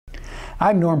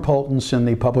I'm Norm Poltenson,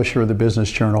 the publisher of the Business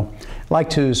Journal. I'd like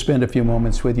to spend a few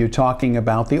moments with you talking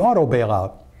about the auto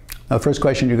bailout. Now, the first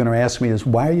question you're going to ask me is,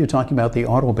 why are you talking about the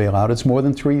auto bailout? It's more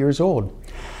than 3 years old.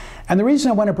 And the reason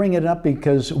I want to bring it up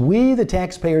because we, the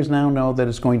taxpayers, now know that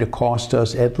it's going to cost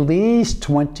us at least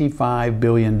 $25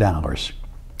 billion.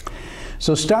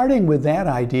 So starting with that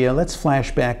idea, let's flash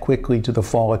back quickly to the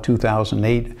fall of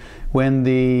 2008 when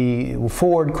the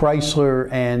Ford,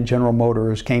 Chrysler, and General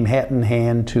Motors came hat in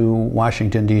hand to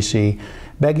Washington, D.C.,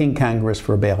 begging Congress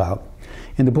for a bailout.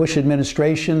 In the Bush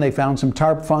administration, they found some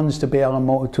TARP funds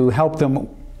to help them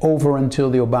over until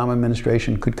the Obama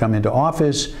administration could come into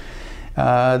office.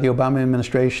 The Obama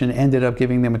administration ended up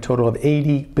giving them a total of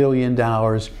 $80 billion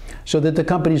so that the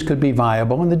companies could be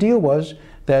viable. And the deal was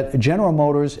that General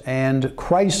Motors and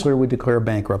Chrysler would declare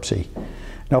bankruptcy.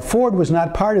 Now, Ford was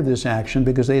not part of this action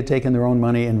because they had taken their own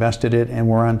money, invested it, and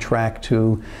were on track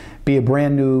to be a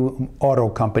brand new auto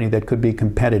company that could be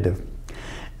competitive.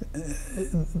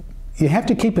 You have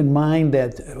to keep in mind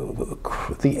that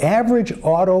the average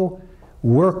auto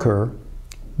worker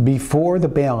before the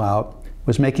bailout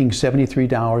was making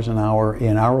 $73 an hour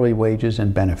in hourly wages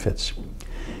and benefits.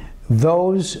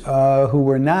 Those who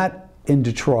were not in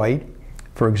Detroit,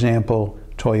 for example,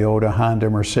 Toyota, Honda,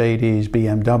 Mercedes,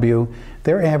 BMW,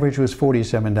 their average was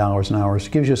 $47 an hour. So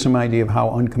it gives you some idea of how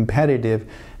uncompetitive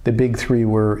the big three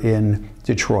were in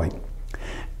Detroit.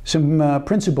 Some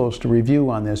principles to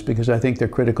review on this because I think they're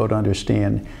critical to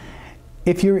understand.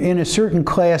 If you're in a certain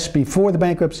class before the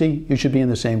bankruptcy, you should be in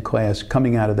the same class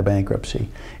coming out of the bankruptcy.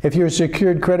 If you're a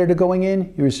secured creditor going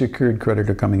in, you're a secured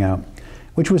creditor coming out,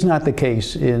 which was not the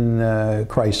case in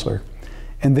Chrysler.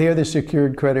 And there the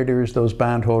secured creditors, those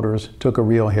bondholders, took a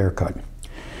real haircut.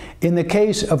 In the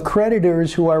case of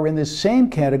creditors who are in the same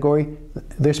category,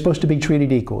 they're supposed to be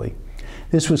treated equally.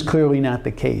 This was clearly not the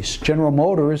case. General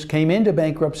Motors came into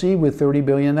bankruptcy with $30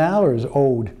 billion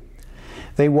owed.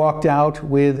 They walked out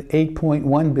with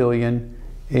 $8.1 billion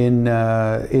in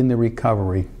the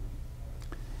recovery.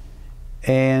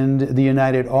 And the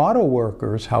United Auto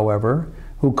Workers, however,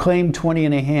 who claimed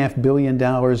 $20.5 billion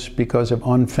because of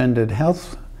unfunded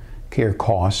health care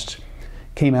costs,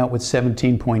 came out with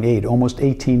 17.8, almost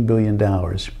 $18 billion.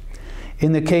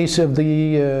 In the case of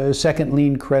the second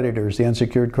lien creditors, the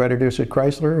unsecured creditors at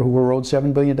Chrysler, who were owed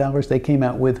 $7 billion, they came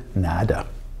out with nada,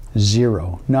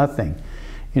 zero, nothing.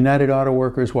 United Auto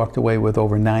Workers walked away with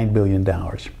over $9 billion.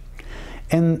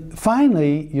 And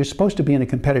finally, you're supposed to be in a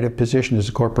competitive position as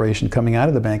a corporation coming out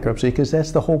of the bankruptcy because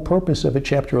that's the whole purpose of a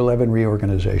Chapter 11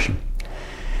 reorganization.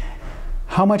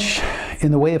 How much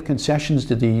in the way of concessions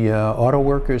did the auto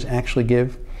workers actually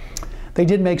give? They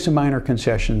did make some minor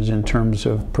concessions in terms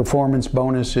of performance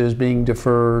bonuses being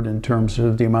deferred, in terms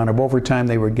of the amount of overtime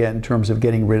they would get, in terms of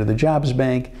getting rid of the jobs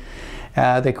bank.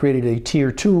 They created a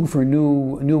Tier 2 for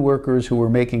new workers who were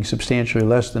making substantially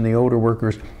less than the older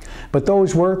workers. But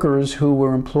those workers who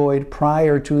were employed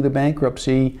prior to the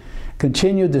bankruptcy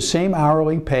continued the same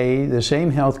hourly pay, the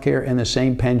same health care, and the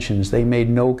same pensions. They made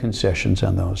no concessions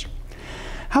on those.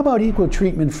 How about equal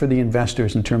treatment for the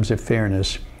investors in terms of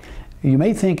fairness? You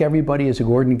may think everybody is a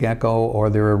Gordon Gekko or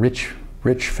they're a rich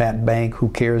fat bank. Who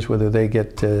cares whether they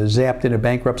get zapped into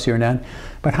bankruptcy or not?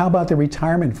 But how about the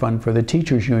retirement fund for the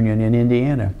teachers union in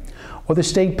Indiana? Or the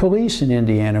state police in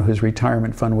Indiana, whose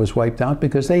retirement fund was wiped out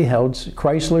because they held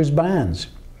Chrysler's bonds?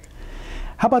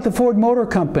 How about the Ford Motor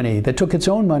Company that took its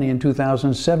own money in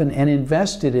 2007 and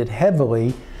invested it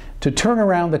heavily to turn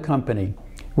around the company,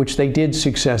 which they did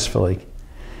successfully?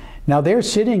 Now they're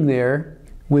sitting there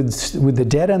with the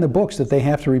debt on the books that they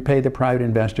have to repay the private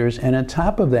investors, and on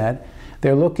top of that,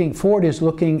 Ford is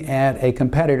looking at a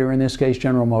competitor, in this case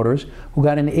General Motors, who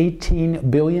got an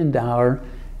 $18 billion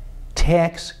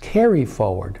tax carry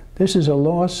forward. This is a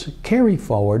loss carry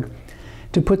forward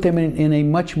to put them in a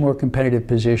much more competitive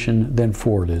position than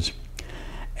Ford is.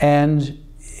 And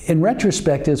in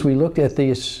retrospect, as we looked at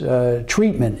this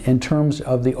treatment in terms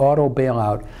of the auto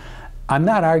bailout, I'm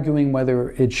not arguing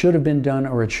whether it should have been done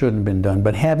or it shouldn't have been done,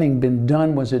 but having been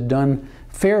done, was it done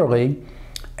fairly?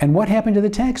 And what happened to the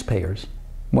taxpayers?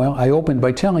 Well, I opened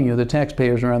by telling you the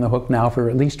taxpayers are on the hook now for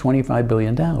at least $25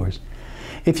 billion.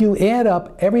 If you add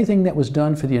up everything that was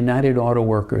done for the United Auto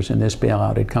Workers in this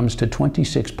bailout, it comes to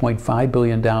 $26.5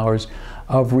 billion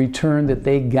of return that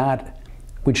they got,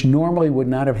 which normally would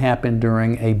not have happened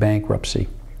during a bankruptcy.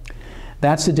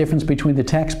 That's the difference between the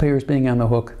taxpayers being on the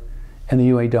hook and the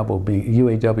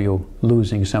UAW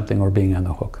losing something or being on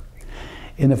the hook.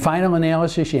 In the final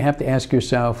analysis, you have to ask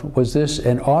yourself, was this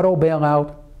an auto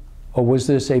bailout or was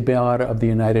this a bailout of the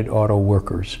United Auto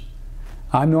Workers?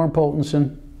 I'm Norm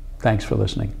Poltenson. Thanks for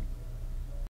listening.